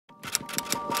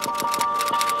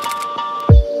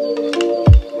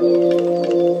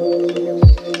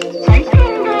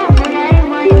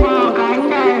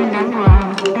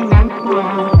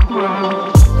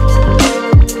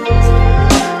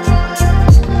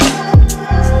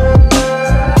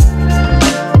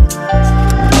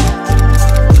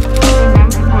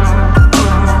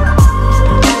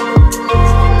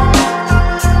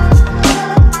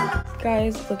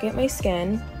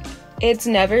skin. It's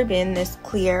never been this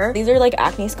clear. These are like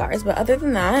acne scars, but other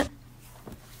than that,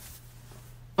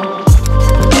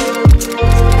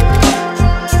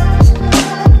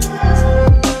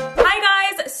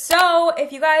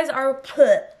 if you guys are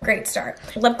great start.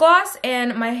 Lip gloss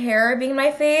and my hair being in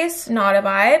my face, not a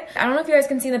vibe. I don't know if you guys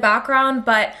can see in the background,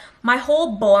 but my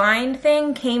whole blind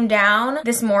thing came down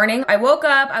this morning. I woke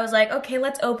up, I was like, okay,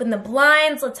 let's open the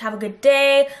blinds, let's have a good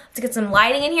day, let's get some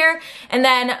lighting in here, and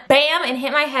then bam, and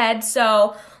hit my head.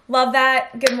 So love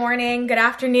that. Good morning, good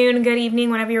afternoon, good evening,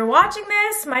 whenever you're watching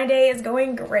this. My day is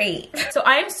going great. So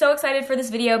I am so excited for this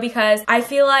video because I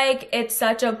feel like it's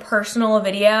such a personal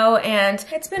video and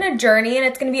it's been a journey, and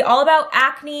it's gonna be all about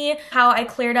acne, how I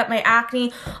cleared up my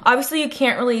acne. Obviously you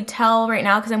can't really tell right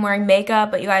now because I'm wearing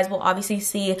makeup, but you guys will obviously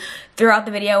see throughout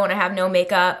the video when I have no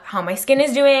makeup how my skin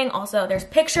is doing. Also, there's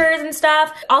pictures and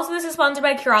stuff. Also, this is sponsored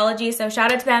by Krazyrayray, so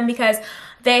shout out to them because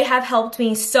they have helped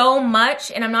me so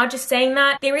much, and I'm not just saying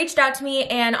that. They reached out to me,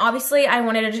 and obviously I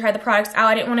wanted to try the products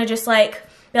out. I didn't want to just like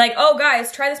be like, oh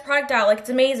guys, try this product out, like it's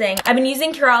amazing. I've been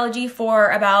using Krazyrayray for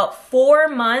about 4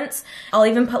 months. I'll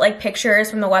even put like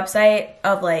pictures from the website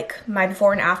of like my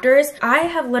before and afters. I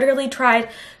have literally tried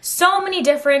so many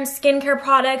different skincare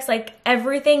products, like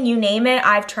everything, you name it,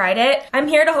 I've tried it. I'm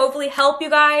here to hopefully help you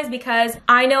guys because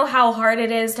I know how hard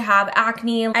it is to have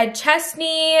acne. I had chest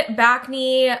knee, back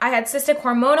knee, I had cystic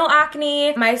hormonal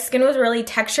acne. My skin was really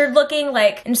textured looking,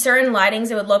 like in certain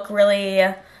lightings it would look really,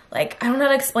 like, I don't know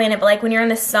how to explain it, but like when you're in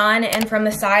the sun and from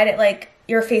the side, it like,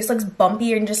 your face looks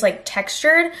bumpy and just like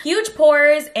textured. Huge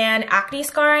pores and acne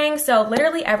scarring, so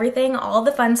literally everything, all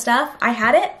the fun stuff. I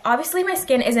had it. Obviously my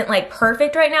skin isn't like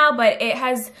perfect right now, but it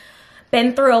has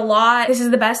been through a lot. This is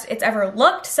the best it's ever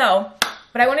looked, so.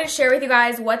 But I wanted to share with you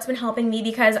guys what's been helping me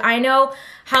because I know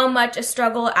how much a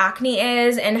struggle acne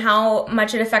is and how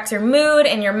much it affects your mood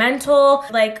and your mental.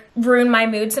 Like, ruin my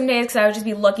mood some days because I would just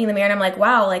be looking in the mirror and I'm like,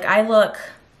 wow, like I look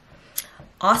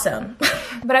awesome.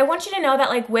 But I want you to know that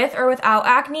like with or without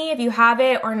acne, if you have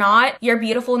it or not, you're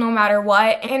beautiful no matter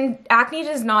what, and acne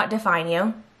does not define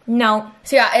you. No.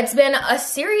 So yeah, it's been a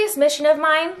serious mission of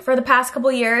mine for the past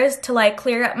couple years to like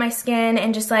clear up my skin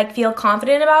and just like feel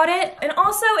confident about it. And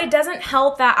also it doesn't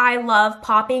help that I love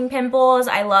popping pimples.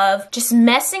 I love just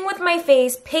messing with my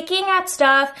face, picking at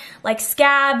stuff like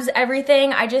scabs,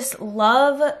 everything. I just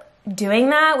love doing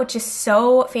that, which is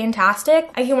so fantastic.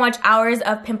 I can watch hours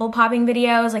of pimple popping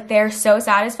videos, like they're so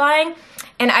satisfying.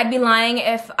 And I'd be lying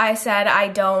if I said I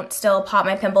don't still pop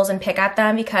my pimples and pick at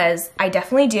them because I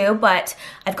definitely do, but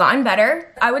I've gotten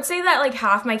better. I would say that like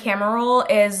half my camera roll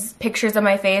is pictures of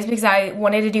my face because I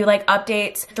wanted to do like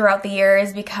updates throughout the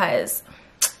years because,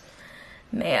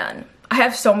 man, I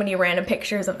have so many random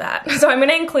pictures of that. So I'm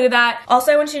gonna include that.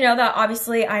 Also, I want you to know that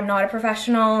obviously I'm not a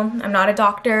professional, I'm not a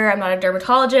doctor, I'm not a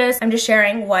dermatologist. I'm just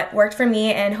sharing what worked for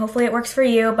me and hopefully it works for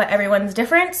you, but everyone's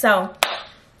different, so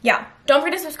yeah. Don't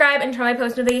forget to subscribe and turn on my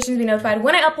post notifications to be notified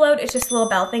when I upload. It's just a little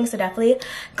bell thing, so definitely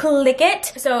click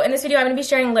it. So in this video, I'm gonna be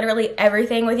sharing literally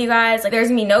everything with you guys. Like there's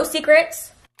gonna be no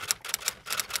secrets.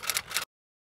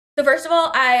 So first of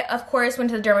all, I of course went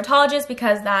to the dermatologist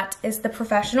because that is the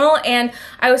professional, and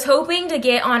I was hoping to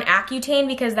get on Accutane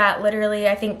because that literally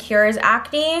I think cures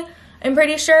acne, I'm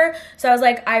pretty sure. So I was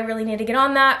like, I really need to get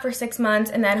on that for 6 months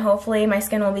and then hopefully my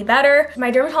skin will be better. My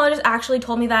dermatologist actually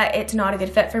told me that it's not a good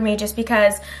fit for me just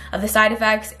because of the side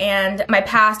effects and my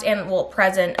past and well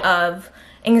present of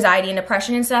anxiety and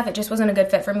depression and stuff. It just wasn't a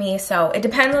good fit for me. So it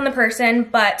depends on the person,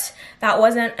 but that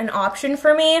wasn't an option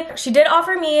for me. She did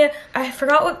offer me, I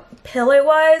forgot what pill it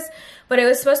was, but it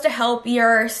was supposed to help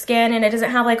your skin and it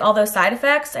doesn't have like all those side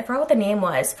effects. I forgot what the name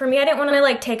was. For me, I didn't want to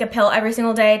like take a pill every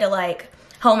single day to like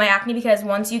help my acne because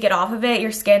once you get off of it,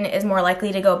 your skin is more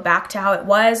likely to go back to how it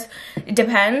was. It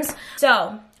depends.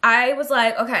 So I was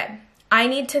like, okay, I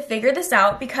need to figure this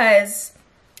out because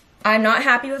I'm not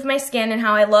happy with my skin and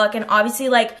how I look, and obviously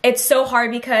like it's so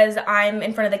hard because I'm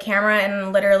in front of the camera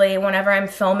and literally whenever I'm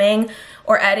filming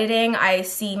or editing I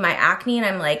see my acne and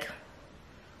I'm like,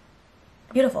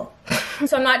 beautiful.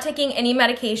 So I'm not taking any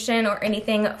medication or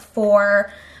anything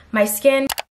for my skin.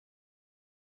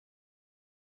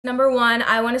 Number one,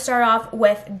 I want to start off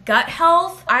with gut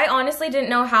health. I honestly didn't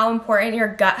know how important your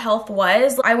gut health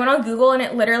was. I went on Google and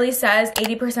it literally says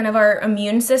 80% of our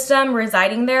immune system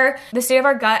residing there. The state of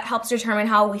our gut helps determine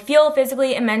how we feel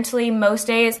physically and mentally most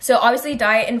days. So obviously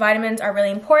diet and vitamins are really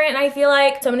important, I feel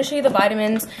like. So I'm going to show you the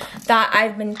vitamins that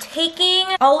I've been taking.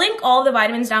 I'll link all of the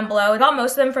vitamins down below. I got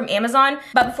most of them from Amazon,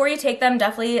 but before you take them,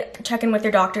 definitely check in with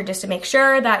your doctor just to make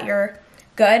sure that you're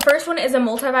good. First one is a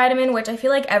multivitamin, which I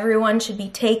feel like everyone should be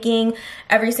taking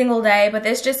every single day, but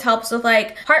this just helps with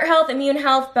like heart health, immune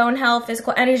health, bone health,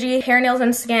 physical energy, hair, nails,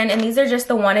 and skin, and these are just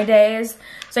the one-a-days.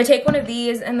 So I take one of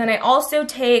these, and then I also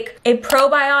take a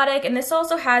probiotic, and this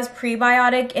also has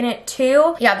prebiotic in it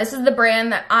too. Yeah, this is the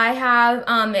brand that I have.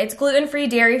 It's gluten-free,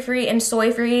 dairy-free, and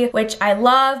soy-free, which I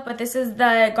love, but this is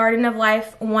the Garden of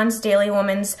Life Once Daily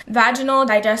Woman's Vaginal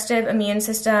Digestive Immune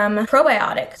System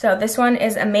Probiotic. So this one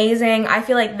is amazing. I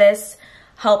feel like this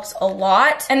helps a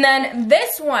lot. And then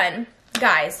this one,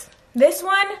 guys, this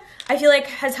one I feel like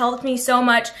has helped me so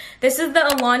much. This is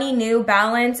the Alani Nu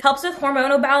Balance. Helps with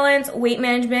hormonal balance, weight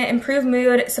management, improved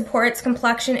mood, supports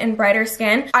complexion and brighter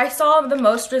skin. I saw the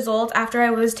most results after I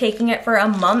was taking it for a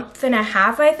month and a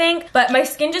half, I think. But my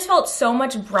skin just felt so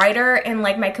much brighter and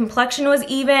like my complexion was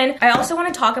even. I also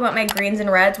want to talk about my greens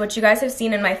and reds, which you guys have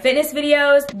seen in my fitness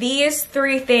videos. These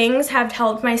three things have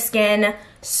helped my skin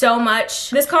so much.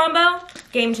 This combo,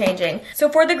 game changing. So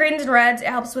for the greens and reds, it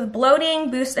helps with bloating,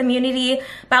 boosts immunity,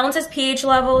 balances pH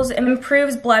levels,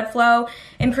 improves blood flow,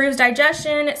 improves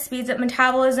digestion, speeds up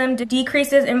metabolism,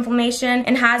 decreases inflammation,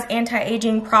 and has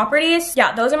anti-aging properties.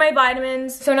 Yeah, those are my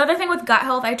vitamins. So another thing with gut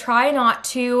health, I try not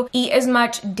to eat as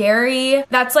much dairy.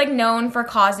 That's like known for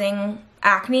causing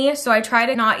acne, so I try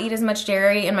to not eat as much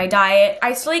dairy in my diet.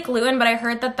 I still eat gluten, but I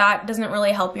heard that that doesn't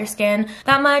really help your skin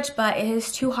that much, but it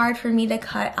is too hard for me to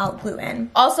cut out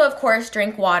gluten. Also, of course,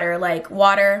 drink water. Like,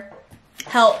 water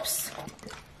helps.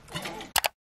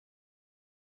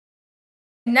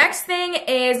 Next thing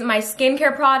is my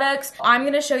skincare products. I'm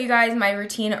gonna show you guys my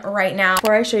routine right now.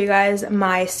 Before I show you guys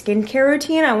my skincare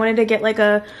routine, I wanted to get like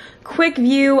a quick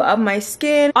view of my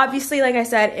skin. Obviously, like I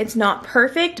said, it's not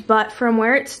perfect, but from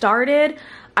where it started,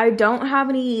 I don't have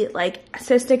any like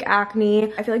cystic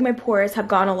acne. I feel like my pores have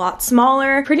gotten a lot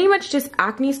smaller. Pretty much just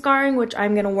acne scarring, which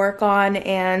I'm gonna work on,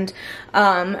 and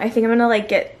I think I'm gonna like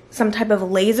get some type of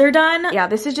laser done. Yeah,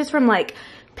 this is just from like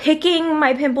picking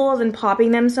my pimples and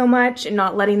popping them so much and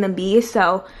not letting them be.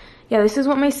 So yeah, this is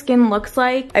what my skin looks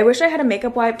like. I wish I had a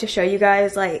makeup wipe to show you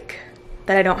guys like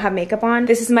that I don't have makeup on.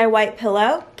 This is my white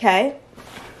pillow, okay?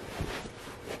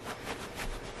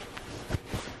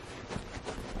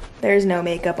 There's no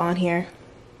makeup on here.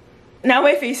 Now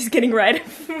my face is getting red.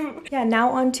 Yeah, now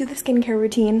on to the skincare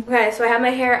routine. Okay, so I have my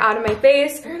hair out of my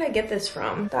face. Where did I get this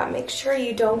from? That makes sure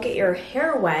you don't get your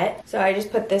hair wet. So I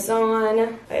just put this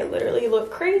on. I literally look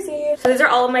crazy. So these are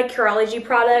all of my Curology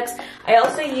products. I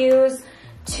also use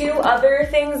two other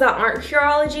things that aren't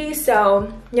Curology,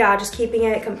 so yeah, just keeping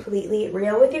it completely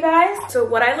real with you guys. So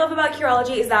what I love about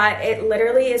Curology is that it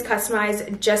literally is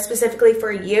customized just specifically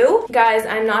for you. Guys,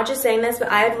 I'm not just saying this, but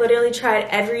I have literally tried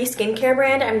every skincare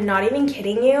brand. I'm not even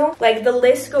kidding you. Like, the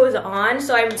list goes on,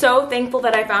 so I'm so thankful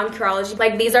that I found Curology.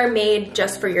 Like, these are made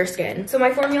just for your skin. So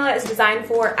my formula is designed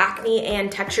for acne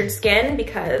and textured skin,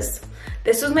 because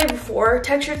this was my before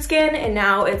textured skin, and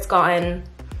now it's gotten,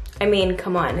 I mean,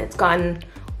 come on, it's gotten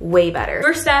way better.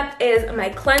 First step is my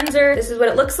cleanser. This is what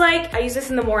it looks like. I use this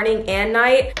in the morning and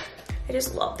night. I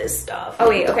just love this stuff. Oh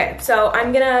wait, okay, so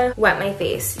I'm gonna wet my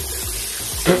face.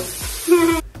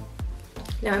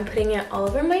 Now I'm putting it all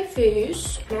over my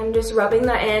face, and I'm just rubbing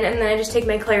that in, and then I just take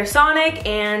my Clarisonic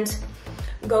and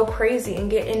go crazy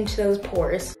and get into those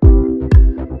pores.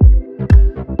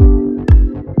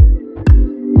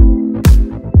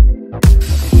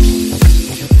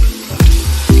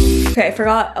 Okay, I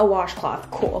forgot a washcloth.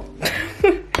 Cool.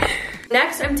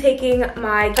 Next, I'm taking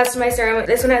my customized serum.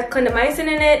 This one has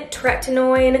clindamycin in it,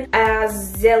 tretinoin,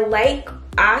 azelaic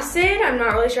acid. I'm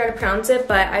not really sure how to pronounce it,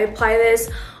 but I apply this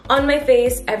on my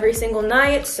face every single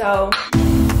night, so.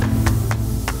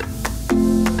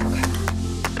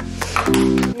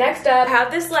 Next up, I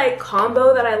have this like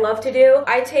combo that I love to do.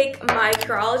 I take my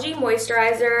Curology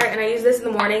moisturizer, and I use this in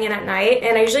the morning and at night,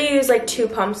 and I usually use like 2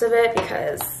 pumps of it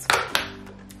because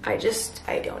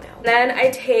I don't know. Then I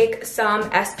take some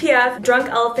SPF, Drunk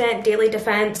Elephant Daily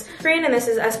Defense Screen, and this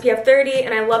is SPF 30,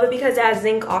 and I love it because it has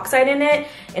zinc oxide in it,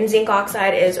 and zinc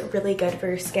oxide is really good for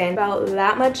your skin. About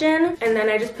that much in, and then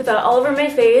I just put that all over my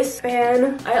face,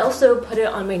 and I also put it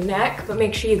on my neck, but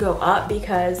make sure you go up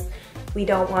because we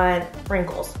don't want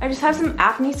wrinkles. I just have some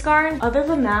acne scar. Other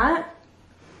than that,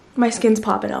 my skin's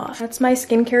popping off. That's my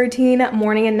skincare routine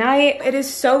morning and night. It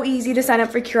is so easy to sign up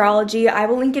for Curology. I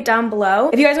will link it down below.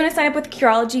 If you guys want to sign up with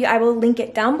Curology, I will link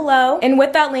it down below. And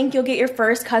with that link, you'll get your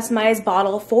first customized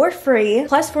bottle for free,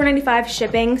 plus $4.95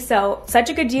 shipping. So such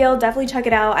a good deal. Definitely check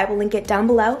it out. I will link it down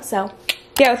below. So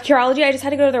yeah, with Curology, I just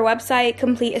had to go to their website,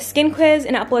 complete a skin quiz,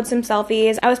 and upload some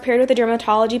selfies. I was paired with a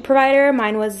dermatology provider.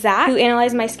 Mine was Zach, who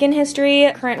analyzed my skin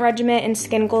history, current regimen, and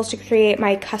skin goals to create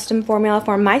my custom formula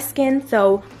for my skin.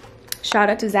 So Shout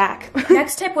out to Zach.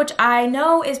 Next tip, which I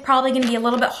know is probably gonna be a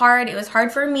little bit hard. It was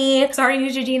hard for me. Sorry,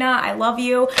 Neutrogena, I love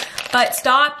you. But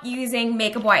stop using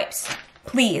makeup wipes,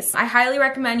 please. I highly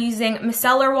recommend using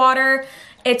micellar water.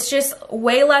 It's just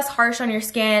way less harsh on your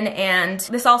skin, and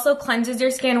this also cleanses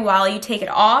your skin while you take it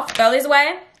off. Throw these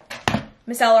away,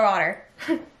 micellar water.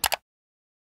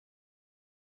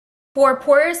 For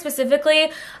pores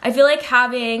specifically, I feel like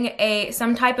having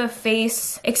some type of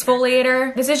face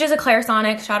exfoliator. This is just a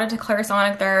Clarisonics. Shout out to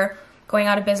Clarisonics. They're going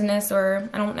out of business, or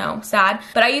I don't know, sad.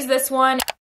 But I use this one.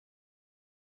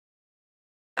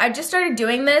 I just started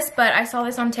doing this, but I saw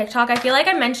this on TikTok. I feel like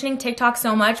I'm mentioning TikTok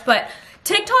so much, but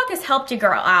TikTok has helped your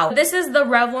girl out. This is the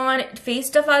Revlon face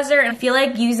diffuser, and I feel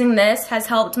like using this has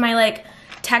helped my like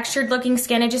textured looking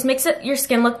skin. It just makes your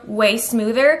skin look way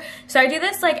smoother. So I do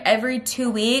this like every 2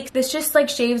 weeks. This just like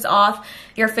shaves off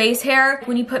your face hair.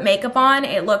 When you put makeup on,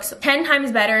 it looks 10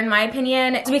 times better in my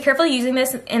opinion. So be careful using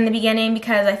this in the beginning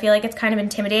because I feel like it's kind of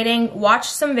intimidating. Watch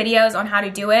some videos on how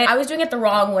to do it. I was doing it the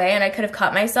wrong way and I could have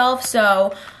cut myself.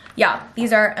 So yeah,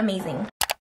 these are amazing.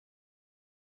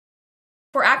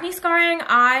 For acne scarring,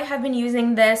 I have been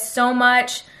using this so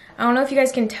much. I don't know if you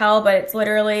guys can tell, but it's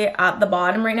literally at the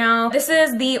bottom right now. This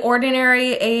is the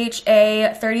Ordinary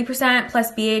AHA 30% plus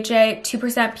BHA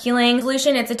 2% peeling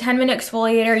solution. It's a 10-minute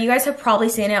exfoliator. You guys have probably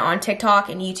seen it on TikTok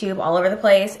and YouTube all over the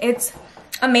place. It's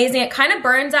amazing. It kind of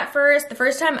burns at first. The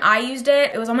first time I used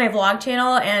it, it was on my vlog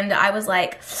channel, and I was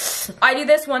like, I do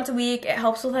this once a week. It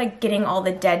helps with like getting all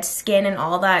the dead skin and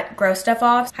all that gross stuff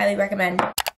off. Highly recommend.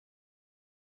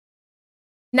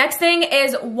 Next thing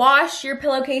is wash your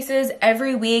pillowcases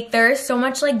every week. There is so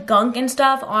much like gunk and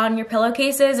stuff on your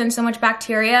pillowcases and so much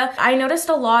bacteria. I noticed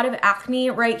a lot of acne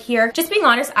right here. Just being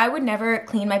honest, I would never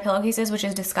clean my pillowcases, which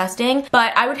is disgusting,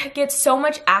 but I would get so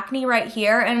much acne right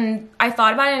here, and I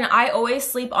thought about it, and I always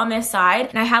sleep on this side,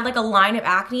 and I had like a line of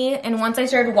acne, and once I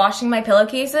started washing my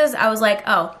pillowcases, I was like,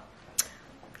 oh,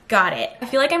 got it. I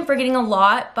feel like I'm forgetting a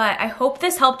lot, but I hope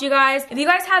this helped you guys. If you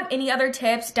guys have any other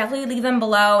tips, definitely leave them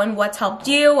below, and what's helped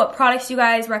you, what products you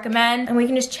guys recommend, and we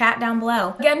can just chat down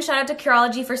below. Again, shout out to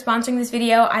Curology for sponsoring this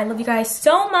video. I love you guys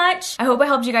so much. I hope I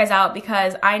helped you guys out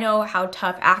because I know how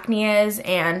tough acne is,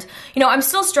 and you know, I'm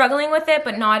still struggling with it,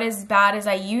 but not as bad as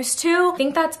I used to. I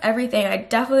think that's everything.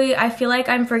 I feel like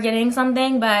I'm forgetting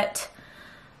something, but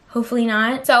hopefully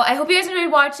not. So I hope you guys enjoyed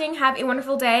watching. Have a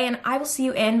wonderful day, and I will see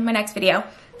you in my next video.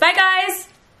 Bye guys!